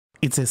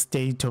It's a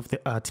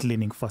state-of-the-art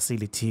learning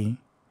facility.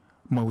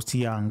 Most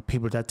young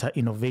people that are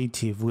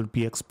innovative will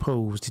be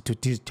exposed to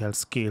digital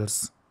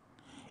skills.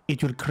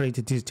 It will create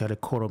a digital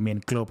economy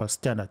and global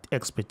standard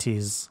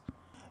expertise.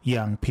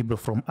 Young people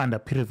from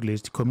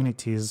underprivileged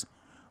communities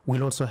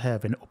will also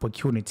have an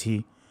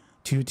opportunity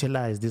to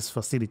utilize this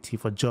facility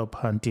for job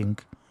hunting.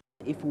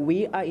 If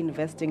we are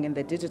investing in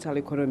the digital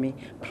economy,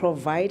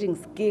 providing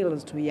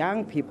skills to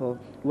young people,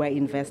 we're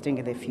investing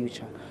in the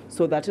future.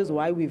 So that is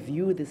why we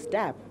view this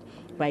step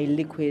by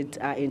Liquid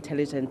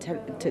Intelligent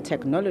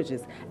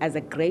Technologies as a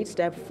great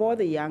step for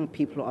the young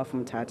people of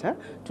Mthatha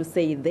to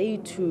say they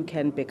too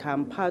can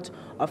become part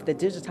of the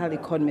digital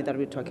economy that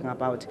we're talking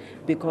about,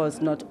 because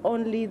not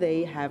only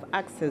they have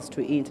access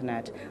to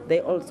internet,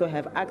 they also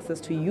have access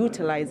to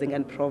utilizing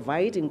and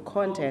providing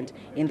content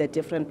in the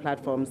different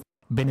platforms.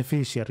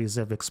 Beneficiaries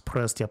have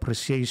expressed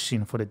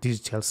appreciation for the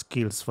digital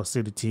skills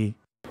facility.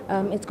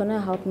 It's going to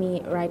help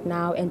me right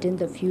now and in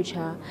the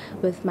future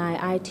with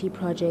my IT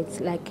projects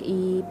like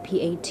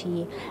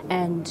EPAT,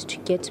 and to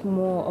get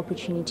more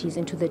opportunities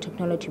into the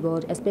technology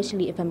world,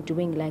 especially if I'm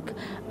doing like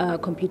a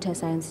computer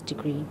science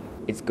degree.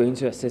 It's going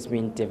to assist me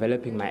in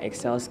developing my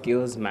Excel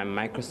skills, my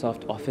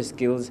Microsoft Office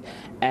skills,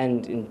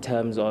 and in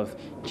terms of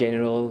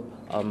general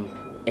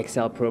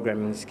Excel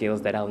programming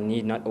skills that I'll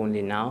need not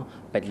only now,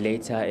 but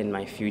later in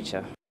my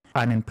future.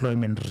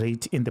 Unemployment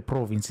rate in the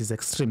province is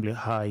extremely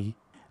high.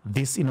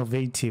 This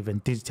innovative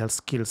and digital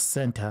skills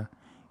center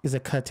is a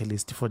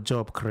catalyst for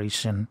job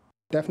creation.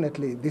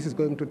 Definitely, this is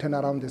going to turn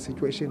around the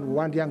situation. We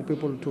want young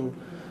people to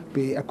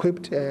be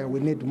equipped. We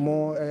need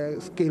more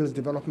skills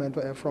development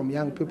from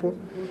young people.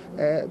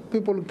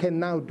 People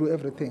can now do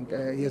everything,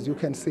 as you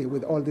can see,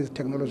 with all this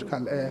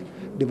technological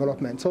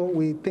development. So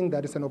we think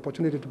that it's an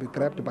opportunity to be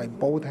grabbed by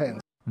both hands.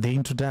 The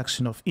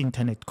introduction of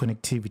internet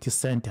connectivity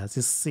centers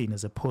is seen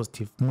as a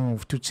positive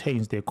move to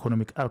change the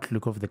economic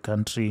outlook of the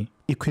country.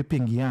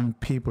 Equipping young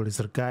people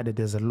is regarded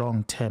as a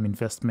long-term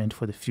investment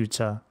for the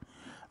future.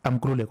 I'm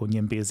Nkululeko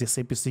Nyembezi,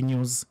 SABC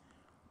News,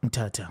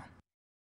 Mthatha.